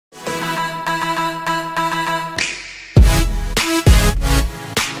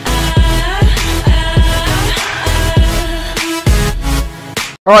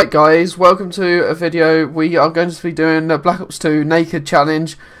Alright guys, welcome to a video. We are going to be doing a Black Ops 2 naked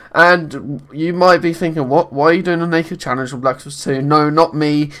challenge. And you might be thinking, what? Why are you doing a naked challenge on Black Ops 2? No, not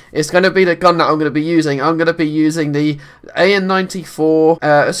me. It's going to be the gun that I'm going to be using. I'm going to be using the AN-94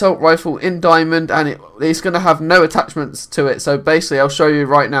 assault rifle in diamond, and it's going to have no attachments to it. So basically, I'll show you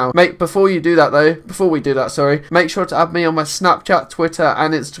right now. Before we do that, sorry, make sure to add me on my Snapchat, Twitter,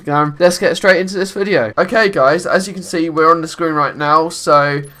 and Instagram. Let's get straight into this video. Okay, guys, as you can see, we're on the screen right now.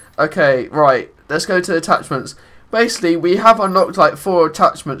 So, okay, right, let's go to attachments. Basically, we have unlocked like 4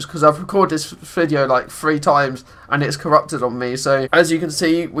 attachments because I've recorded this video like 3 times and it's corrupted on me. So as you can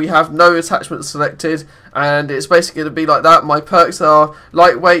see, we have no attachments selected, and it's basically going to be like that. My perks are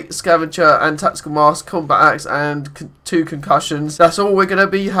lightweight, scavenger, and tactical mask, combat axe, and 2 concussions. That's all we're going to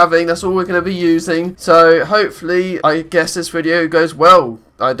be having. That's all we're going to be using. So hopefully, I guess this video goes well.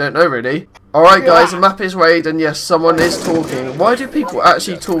 I don't know really. Alright guys, the map is raid, and yes, someone is talking. Why do people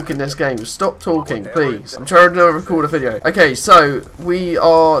actually talk in this game? Stop talking, please. I'm trying to record a video. Okay, so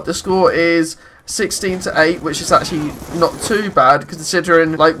the score is 16-8, which is actually not too bad,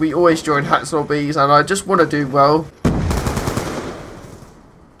 considering like we always join hacks lobbies, and I just want to do well.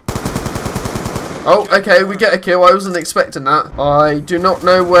 Oh, okay, we get a kill. I wasn't expecting that. I do not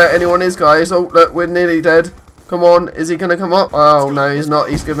know where anyone is, guys. Oh, look, we're nearly dead. Come on, is he going to come up? Oh, no, he's not.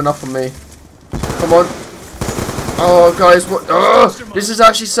 He's given up on me. Come on. Oh, guys, what? Oh, this is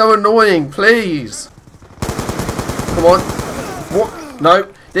actually so annoying. Please. Come on. What? No,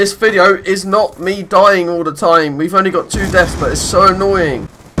 this video is not me dying all the time. We've only got 2 deaths, but it's so annoying.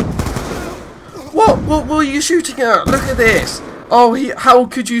 What were you shooting at? Look at this. Oh, how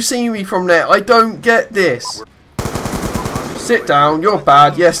could you see me from there? I don't get this. Sit down. You're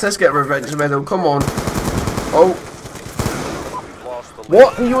bad. Yes, let's get revenge medal. Come on. Oh.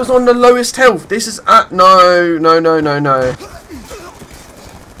 What? He was on the lowest health. This is no.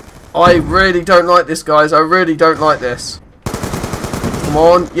 I really don't like this, guys. I really don't like this. Come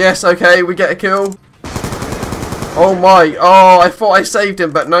on. Yes, okay, we get a kill. Oh my. Oh, I thought I saved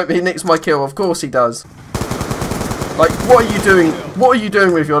him, but nope, he nicks my kill. Of course he does. Like, what are you doing? What are you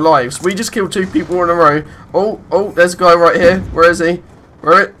doing with your lives? We just killed 2 people in a row. Oh, there's a guy right here. Where is he?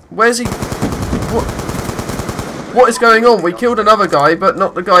 Where's he? What is going on? We killed another guy, but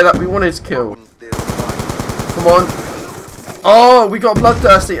not the guy that we wanted to kill. Come on. Oh, we got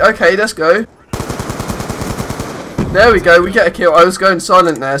bloodthirsty. Okay, let's go. There we go. We get a kill. I was going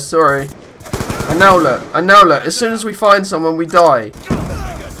silent there. Sorry. And now look. As soon as we find someone, we die.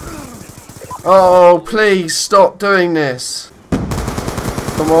 Oh, please stop doing this.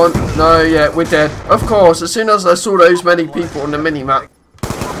 Come on. No, yeah, we're dead. Of course, as soon as I saw those many people on the mini-map.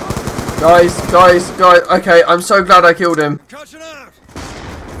 Guys. Okay, I'm so glad I killed him.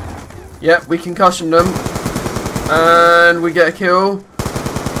 Yep, we concussion them. And we get a kill.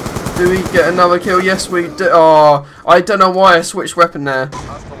 Do we get another kill? Yes, we do. Oh, I don't know why I switched weapon there.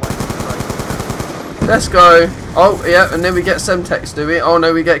 Let's go. Oh, yeah, and then we get Semtex, do we? Oh,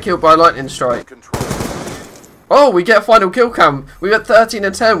 no, we get killed by a lightning strike. Oh, we get a final kill cam. We got 13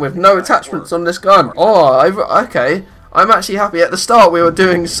 and 10 with no attachments on this gun. Oh, okay. I'm actually happy. At the start we were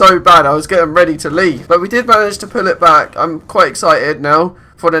doing so bad, I was getting ready to leave, but we did manage to pull it back. I'm quite excited now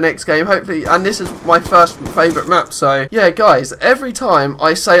for the next game, hopefully, and this is my first favourite map. So yeah guys, every time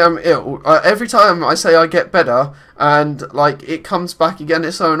I say I'm ill, every time I say I get better, and like it comes back again,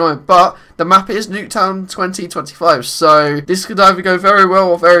 it's so annoying. But the map is Nuketown 2025, so this could either go very well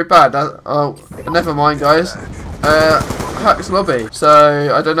or very bad. Oh, never mind guys. Hacks lobby,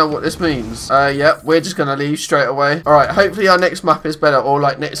 so I don't know what this means. Yeah, we're just gonna leave straight away. Alright, hopefully our next map is better, or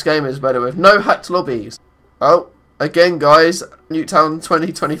like next game is better with no hacked lobbies. Oh, again guys, Nuketown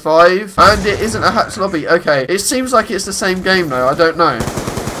 2025, and it isn't a hacked lobby. Okay, it seems like it's the same game though, I don't know.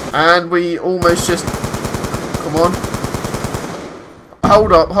 And we almost just, come on.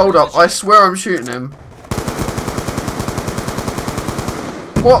 Hold up, I swear I'm shooting him.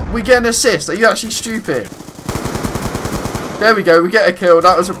 What? We get an assist? Are you actually stupid? There we go, we get a kill.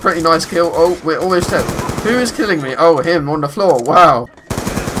 That was a pretty nice kill. Oh, we're almost dead. Who is killing me? Oh, him on the floor. Wow.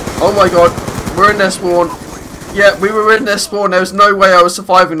 Oh my god. We're in their spawn. Yeah, we were in their spawn. There was no way I was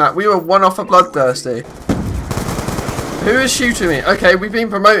surviving that. We were 1 off a bloodthirsty. Who is shooting me? Okay, we've been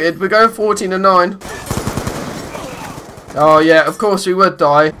promoted. We're going 14 and 9. Oh yeah, of course we would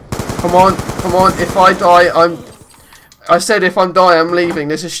die. Come on. If I die, I said if I'm dying, I'm leaving.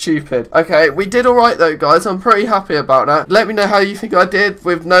 This is stupid. Okay, we did alright though, guys. I'm pretty happy about that. Let me know how you think I did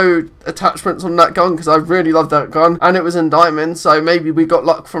with no attachments on that gun, because I really love that gun. And it was in diamond, so maybe we got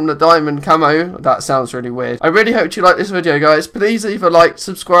luck from the diamond camo. That sounds really weird. I really hope you like this video, guys. Please leave a like,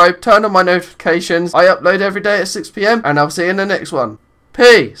 subscribe, turn on my notifications. I upload every day at 6 PM, and I'll see you in the next one.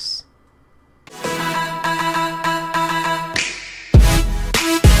 Peace.